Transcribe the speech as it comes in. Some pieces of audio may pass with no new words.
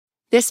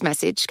This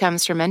message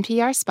comes from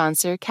NPR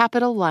sponsor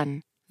Capital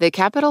One. The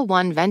Capital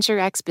One Venture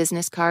X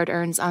business card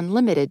earns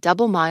unlimited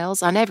double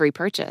miles on every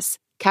purchase.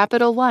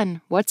 Capital One,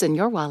 what's in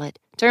your wallet?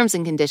 Terms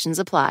and conditions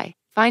apply.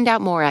 Find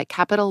out more at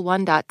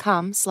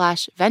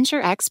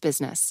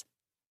CapitalOne.com/VentureXBusiness.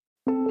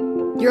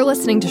 You're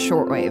listening to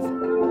Shortwave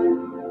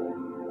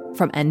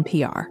from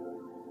NPR.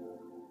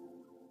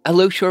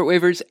 Hello,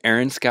 Shortwavers.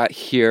 Aaron Scott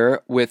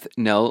here with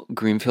Nell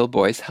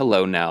Greenfield-Boyce.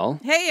 Hello, Nell.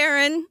 Hey,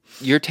 Aaron.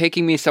 You're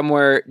taking me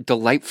somewhere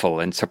delightful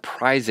and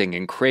surprising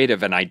and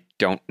creative, and I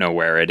don't know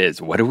where it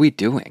is. What are we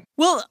doing?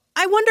 Well,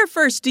 I wonder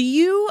first, do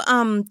you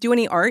do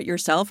any art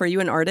yourself? Are you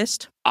an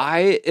artist?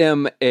 I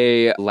am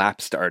a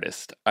lapsed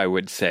artist, I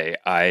would say.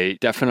 I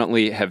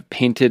definitely have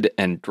painted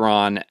and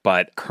drawn,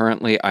 but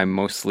currently I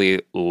mostly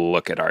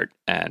look at art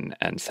and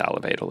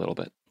salivate a little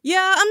bit.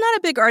 Yeah, I'm not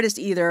a big artist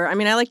either. I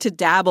mean, I like to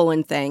dabble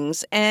in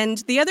things. And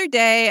the other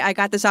day, I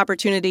got this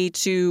opportunity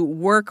to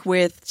work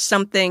with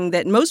something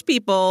that most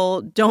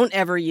people don't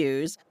ever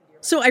use.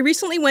 So I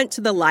recently went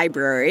to the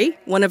library,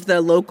 one of the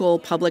local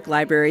public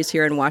libraries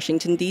here in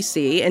Washington,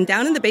 D.C., and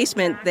down in the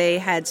basement, they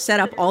had set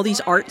up all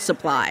these art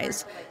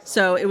supplies.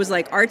 So it was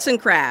like arts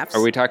and crafts.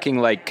 Are we talking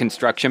like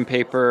construction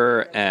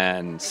paper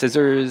and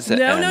scissors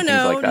No. things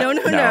like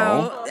that?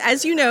 No.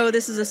 As you know,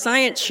 this is a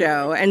science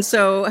show. And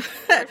so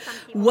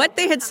what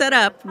they had set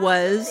up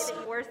was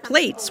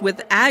plates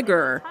with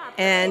agar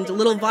and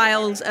little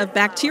vials of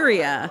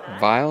bacteria.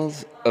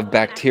 Vials of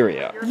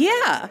bacteria?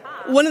 Yeah.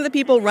 One of the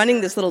people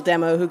running this little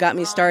demo who got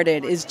me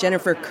started is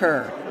Jennifer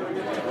Kerr.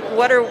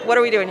 What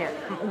are we doing here?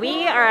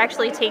 We are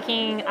actually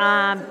taking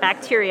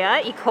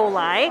bacteria, E.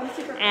 coli,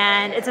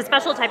 and it's a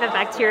special type of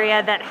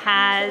bacteria that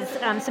has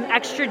some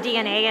extra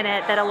DNA in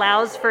it that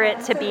allows for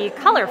it to be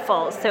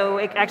colorful. So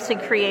it actually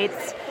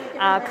creates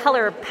a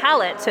color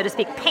palette, so to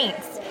speak,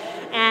 paints.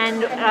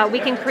 And we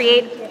can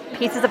create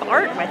pieces of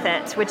art with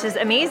it, which is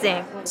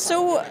amazing.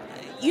 So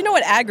you know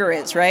what agar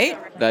is, right?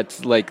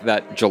 That's like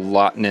that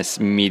gelatinous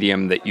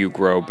medium that you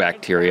grow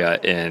bacteria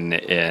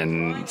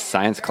in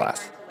science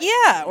class.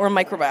 Yeah, or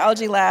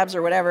microbiology labs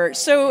or whatever.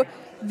 So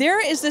there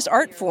is this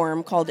art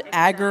form called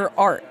agar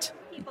art.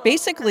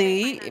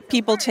 Basically,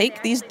 people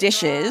take these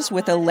dishes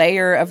with a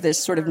layer of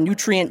this sort of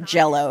nutrient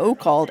jello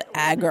called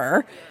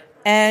agar,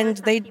 and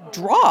they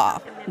draw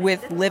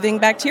with living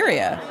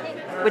bacteria.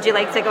 Would you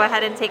like to go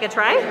ahead and take a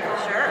try?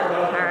 Sure.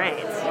 All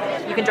right.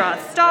 You can draw a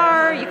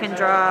star, you can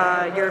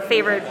draw your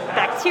favorite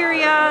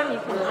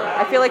bacteria.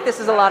 I feel like this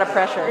is a lot of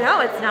pressure.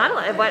 No, it's not.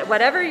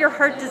 Whatever your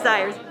heart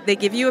desires. They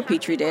give you a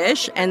petri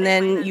dish, and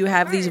then you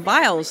have these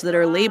vials that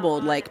are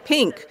labeled like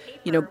pink,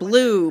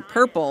 blue,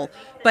 purple,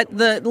 but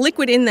the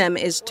liquid in them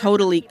is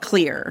totally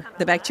clear.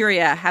 The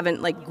bacteria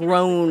haven't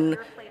grown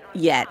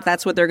yet.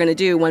 That's what they're going to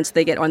do once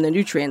they get on the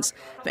nutrients.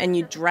 And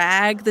you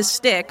drag the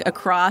stick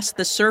across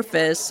the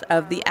surface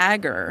of the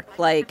agar,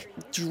 like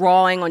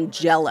drawing on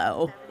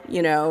Jell-O.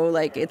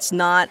 It's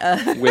not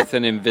a... With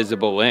an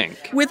invisible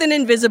ink. With an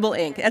invisible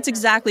ink. That's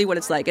exactly what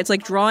it's like. It's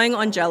like drawing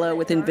on Jell-O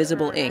with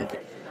invisible ink.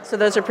 So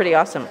those are pretty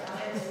awesome.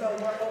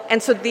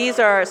 And so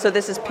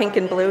this is pink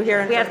and blue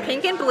here? We have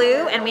pink and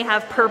blue, and we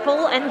have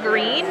purple and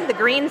green. The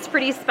green's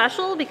pretty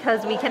special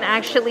because we can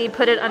actually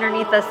put it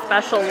underneath a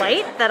special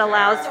light that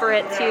allows for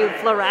it to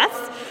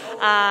fluoresce.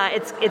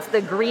 It's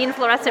the green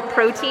fluorescent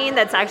protein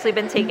that's actually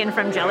been taken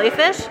from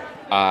jellyfish.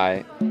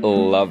 I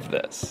love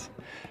this.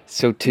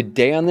 So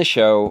today on the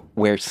show,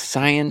 where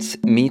science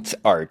meets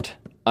art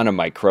on a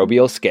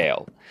microbial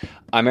scale.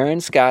 I'm Aaron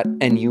Scott,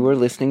 and you are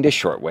listening to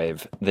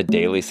Shortwave, the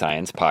daily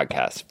science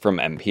podcast from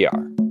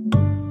NPR.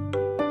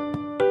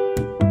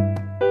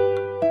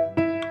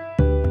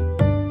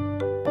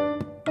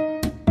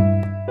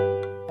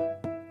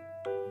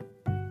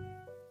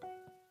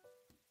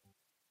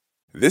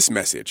 This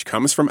message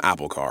comes from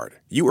Apple Card.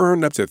 You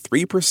earn up to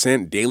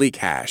 3% daily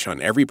cash on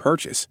every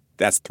purchase.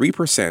 That's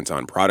 3%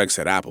 on products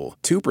at Apple,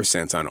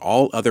 2% on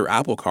all other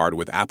Apple Card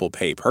with Apple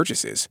Pay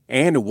purchases,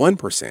 and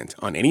 1%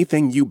 on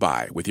anything you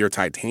buy with your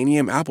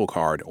titanium Apple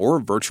Card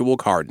or virtual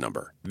card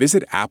number.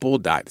 Visit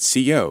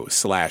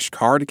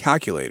apple.co/card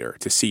calculator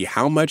to see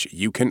how much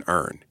you can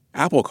earn.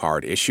 Apple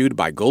Card issued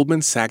by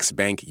Goldman Sachs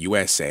Bank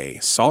USA,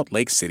 Salt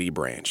Lake City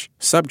branch.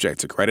 Subject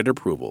to credit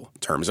approval.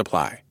 Terms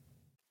apply.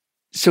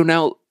 So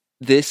now,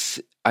 this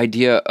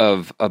idea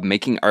of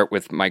making art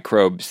with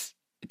microbes,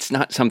 it's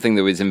not something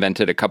that was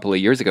invented a couple of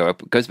years ago.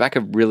 It goes back a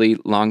really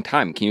long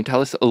time. Can you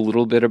tell us a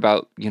little bit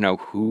about,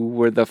 who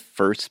were the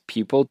first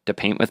people to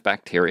paint with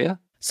bacteria?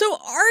 So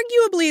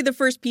arguably the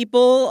first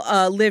people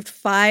lived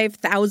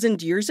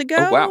 5,000 years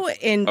ago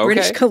in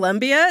British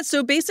Columbia.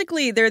 So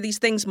basically there are these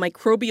things,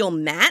 microbial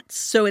mats.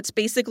 So it's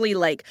basically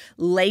like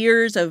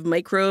layers of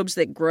microbes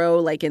that grow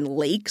like in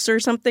lakes or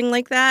something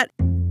like that.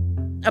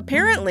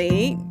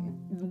 Apparently,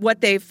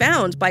 what they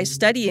found by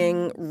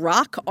studying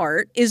rock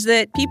art is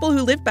that people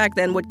who lived back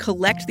then would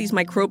collect these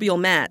microbial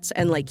mats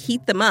and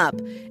heat them up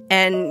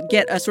and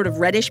get a sort of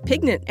reddish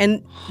pigment.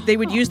 And they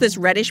would use this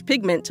reddish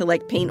pigment to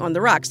paint on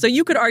the rocks. So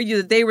you could argue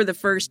that they were the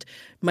first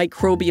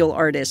microbial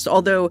artists,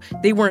 although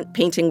they weren't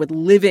painting with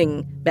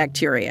living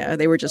bacteria.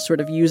 They were just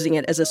sort of using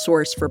it as a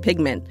source for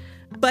pigment.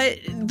 But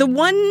the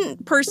one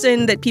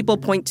person that people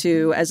point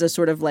to as a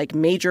sort of like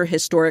major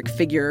historic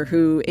figure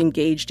who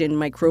engaged in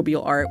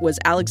microbial art was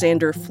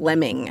Alexander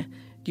Fleming.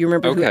 Do you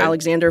remember who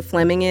Alexander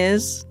Fleming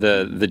is?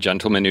 The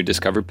gentleman who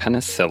discovered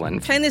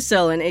penicillin.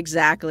 Penicillin,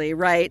 exactly,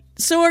 right.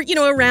 So,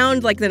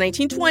 around like the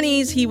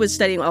 1920s, he was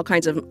studying all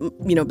kinds of,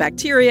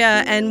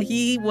 bacteria, and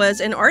he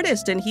was an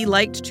artist, and he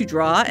liked to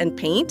draw and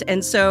paint.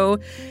 And so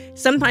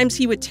sometimes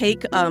he would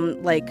take,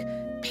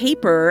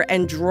 paper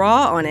and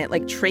draw on it,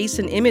 like trace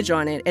an image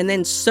on it, and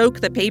then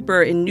soak the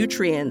paper in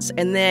nutrients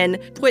and then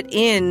put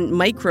in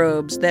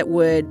microbes that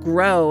would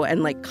grow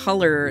and like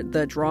color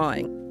the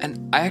drawing.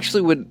 And I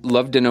actually would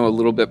love to know a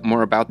little bit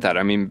more about that.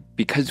 I mean,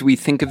 because we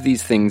think of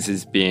these things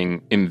as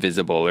being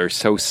invisible or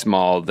so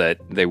small that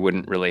they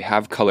wouldn't really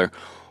have color.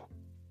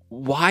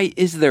 Why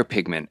is there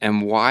pigment,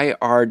 and why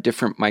are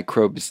different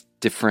microbes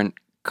different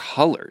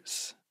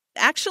colors?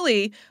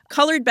 Actually,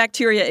 colored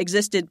bacteria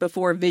existed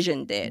before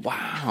vision did.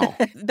 Wow.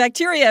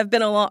 Bacteria have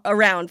been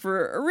around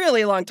for a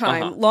really long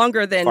time,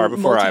 longer than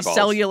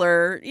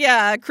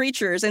multicellular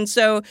creatures. And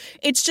so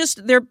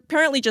they're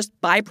apparently just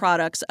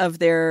byproducts of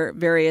their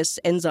various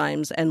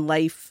enzymes and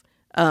life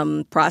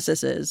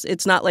processes.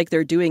 It's not like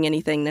they're doing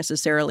anything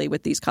necessarily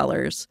with these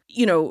colors.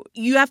 You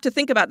have to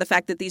think about the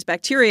fact that these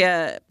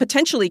bacteria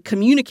potentially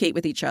communicate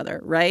with each other,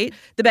 right?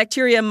 The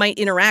bacteria might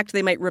interact,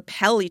 they might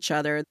repel each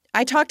other.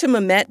 I talked to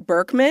Mehmet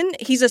Berkman.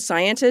 He's a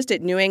scientist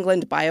at New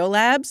England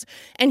Biolabs,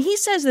 and he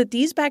says that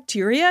these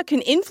bacteria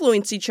can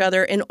influence each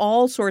other in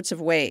all sorts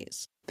of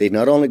ways. They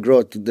not only grow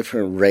at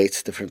different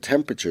rates, different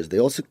temperatures, they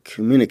also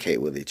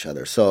communicate with each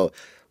other. So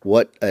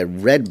what a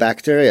red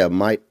bacteria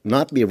might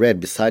not be red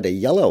beside a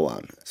yellow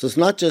one. So it's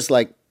not just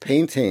like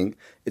painting,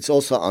 it's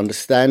also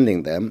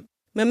understanding them.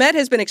 Mehmet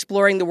has been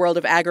exploring the world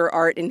of agar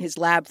art in his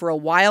lab for a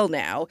while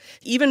now,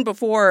 even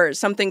before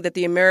something that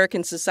the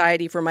American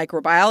Society for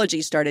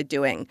Microbiology started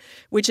doing,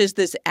 which is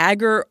this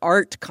agar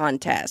art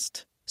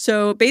contest.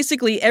 So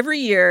basically every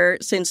year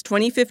since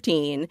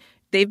 2015,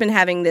 they've been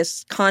having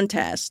this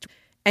contest.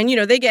 And,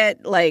 they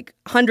get like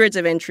hundreds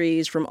of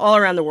entries from all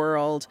around the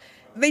world.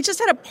 They just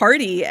had a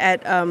party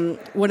at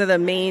one of the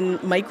main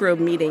microbe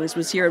meetings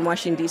was here in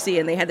Washington, D.C.,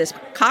 and they had this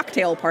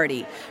cocktail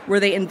party where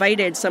they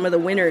invited some of the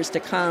winners to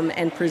come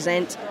and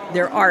present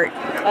their art.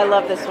 I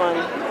love this one.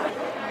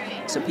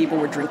 So people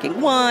were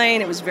drinking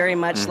wine. It was very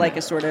much like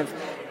a sort of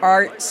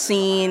art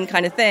scene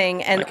kind of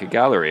thing. And like a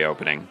gallery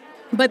opening.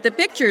 But the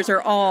pictures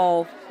are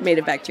all made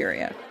of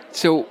bacteria.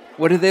 So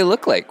what did they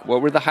look like?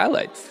 What were the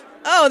highlights?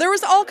 Oh, there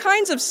was all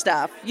kinds of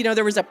stuff.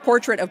 There was a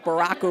portrait of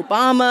Barack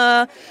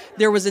Obama.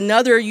 There was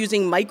another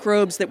using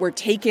microbes that were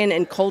taken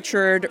and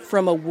cultured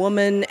from a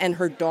woman and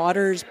her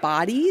daughter's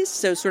bodies.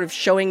 So sort of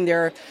showing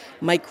their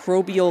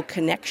microbial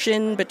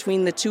connection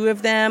between the two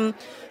of them.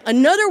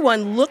 Another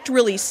one looked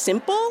really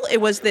simple.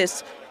 It was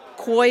this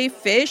koi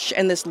fish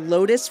and this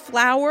lotus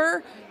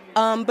flower.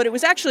 But it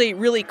was actually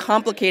really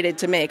complicated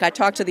to make. I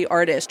talked to the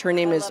artist. Her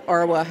name is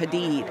Arwa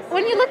Hadid.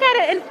 When you look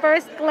at it in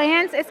first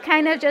glance, it's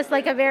kind of just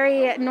like a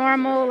very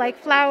normal like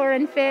flower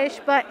and fish.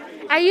 But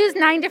I used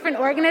 9 different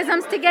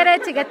organisms to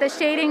get the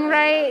shading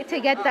right, to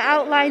get the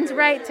outlines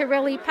right, to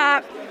really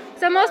pop.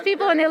 So most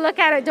people, when they look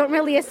at it, don't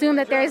really assume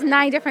that there's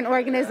 9 different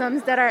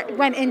organisms that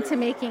went into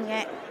making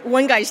it.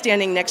 One guy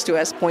standing next to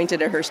us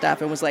pointed at her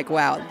stuff and was like,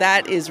 wow,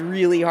 that is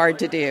really hard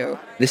to do.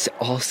 This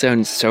all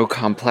sounds so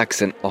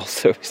complex and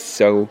also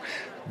so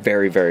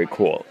very, very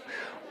cool.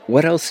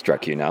 What else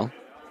struck you, Nell?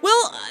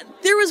 Well,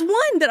 there was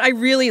one that I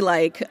really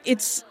like.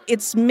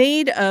 It's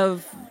made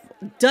of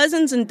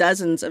dozens and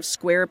dozens of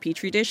square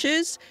Petri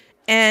dishes,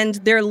 and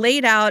they're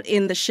laid out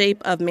in the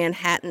shape of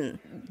Manhattan.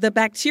 The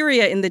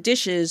bacteria in the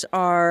dishes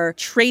are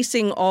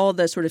tracing all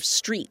the sort of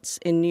streets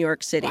in New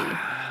York City.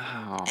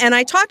 Wow. And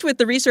I talked with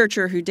the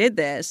researcher who did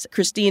this,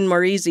 Christine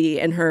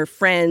Maurizi, and her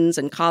friends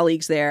and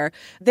colleagues there.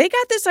 They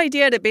got this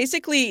idea to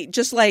basically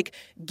just like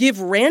give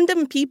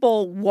random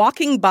people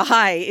walking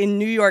by in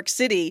New York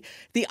City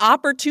the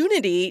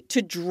opportunity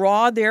to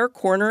draw their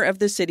corner of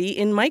the city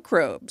in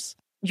microbes.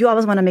 You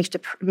always want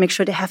to make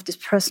sure they have this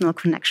personal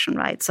connection,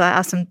 right? So I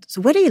asked them,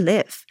 so where do you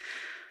live?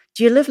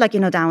 Do you live like,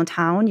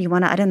 downtown? You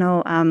want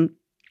to,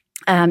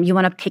 you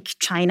want to pick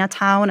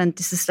Chinatown, and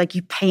this is like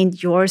you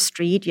paint your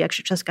street you're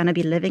actually just going to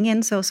be living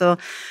in. So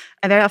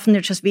I very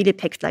often just really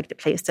picked like the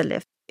place to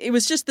live. It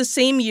was just the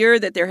same year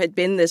that there had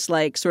been this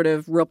like sort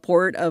of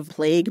report of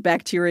plague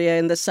bacteria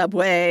in the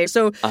subway.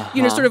 So,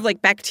 sort of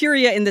like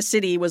bacteria in the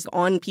city was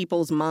on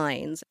people's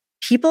minds.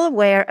 People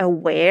were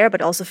aware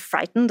but also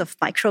frightened of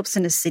microbes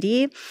in the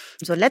city.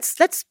 So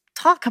let's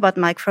talk about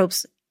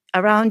microbes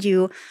around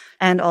you,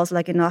 and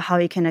also how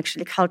you can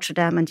actually culture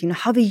them, and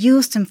how we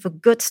use them for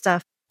good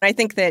stuff. I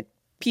think that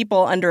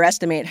people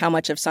underestimate how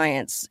much of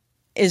science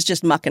is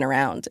just mucking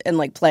around and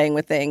like playing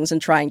with things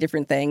and trying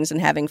different things and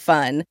having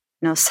fun.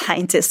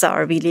 Scientists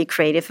are really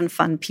creative and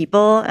fun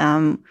people.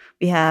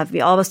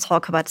 We always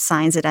talk about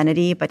science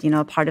identity, but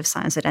part of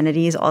science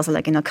identity is also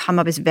come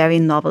up with very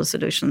novel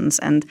solutions.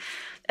 And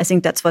I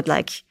think that's what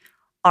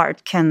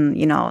art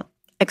can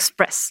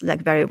express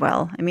very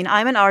well. I mean,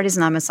 I'm an artist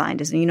and I'm a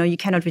scientist. And, you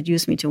cannot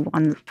reduce me to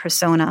one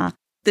persona.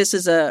 this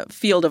is a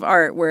field of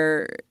art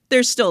where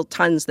there's still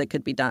tons that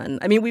could be done.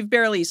 I mean, we've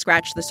barely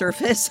scratched the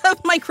surface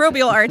of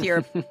microbial art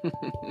here.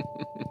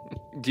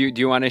 Do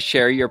you want to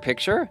share your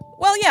picture?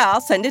 Well, yeah,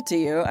 I'll send it to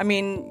you. I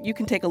mean, you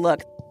can take a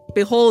look.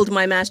 Behold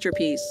my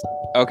masterpiece.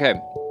 Okay,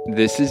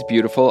 this is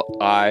beautiful.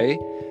 I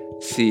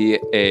see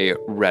a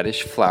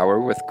reddish flower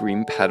with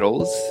green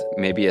petals,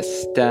 maybe a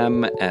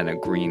stem and a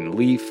green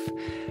leaf,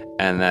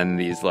 and then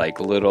these like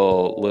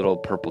little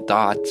purple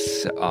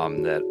dots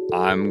that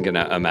I'm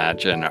gonna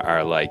imagine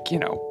are like,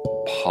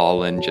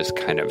 pollen just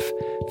kind of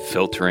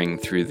filtering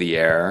through the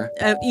air.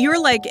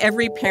 You're like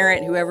every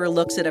parent who ever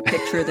looks at a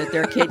picture that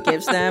their kid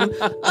gives them.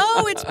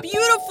 Oh, it's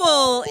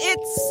beautiful.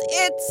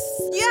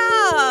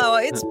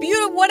 It's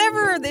beautiful.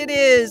 Whatever it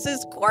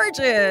is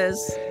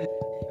gorgeous.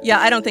 Yeah,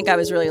 I don't think I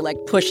was really like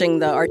pushing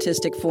the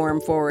artistic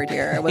form forward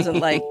here. I wasn't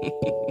like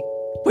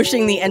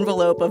pushing the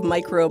envelope of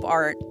microbe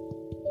art.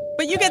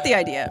 But you get the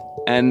idea.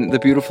 And the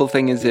beautiful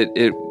thing is it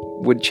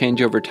would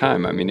change over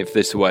time. I mean, if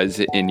this was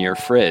in your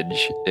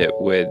fridge, it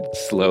would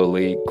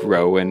slowly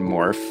grow and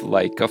morph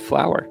like a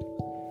flower.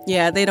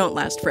 Yeah, they don't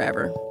last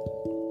forever.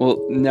 Well,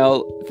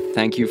 Nell,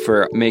 thank you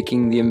for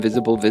making the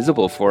invisible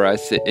visible for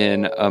us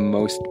in a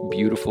most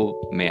beautiful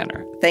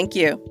manner. Thank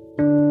you.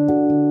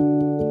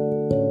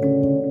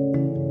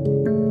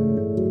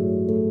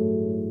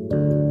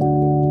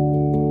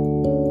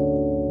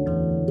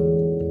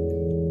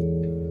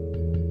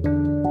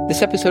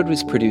 This episode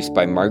was produced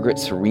by Margaret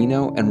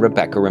Serino and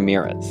Rebecca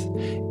Ramirez.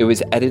 It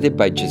was edited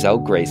by Giselle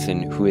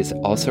Grayson, who is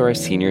also our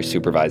senior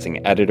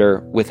supervising editor,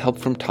 with help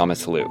from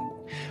Thomas Liu.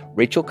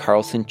 Rachel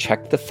Carlson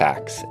checked the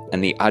facts,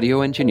 and the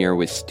audio engineer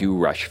was Stu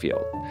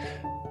Rushfield.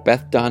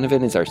 Beth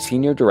Donovan is our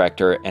senior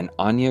director, and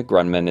Anya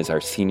Grunman is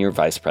our senior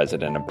vice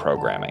president of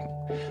programming.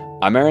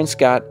 I'm Aaron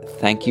Scott.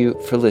 Thank you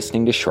for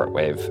listening to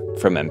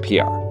Shortwave from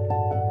NPR.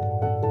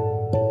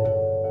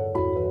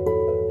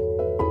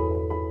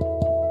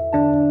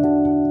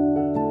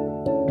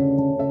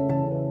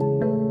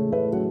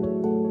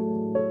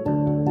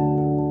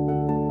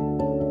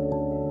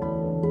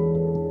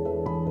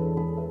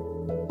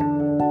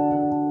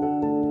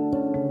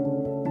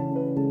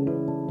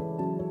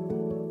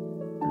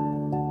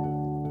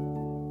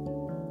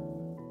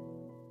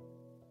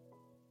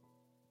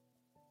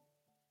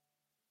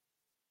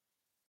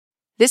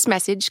 This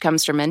message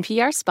comes from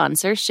NPR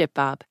sponsor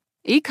ShipBob.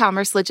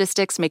 E-commerce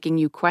logistics making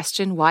you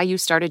question why you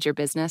started your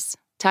business?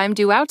 Time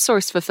to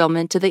outsource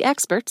fulfillment to the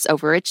experts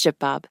over at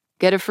ShipBob.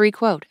 Get a free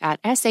quote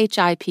at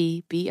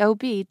shipbob.com.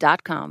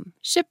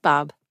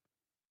 ShipBob.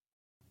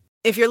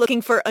 If you're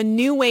looking for a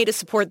new way to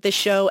support this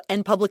show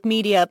and public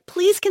media,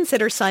 please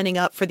consider signing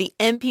up for the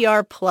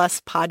NPR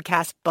Plus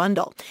podcast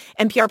bundle.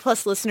 NPR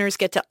Plus listeners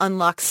get to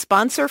unlock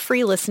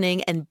sponsor-free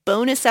listening and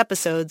bonus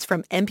episodes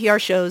from NPR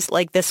shows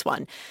like this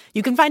one.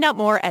 You can find out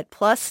more at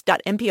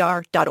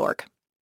plus.npr.org.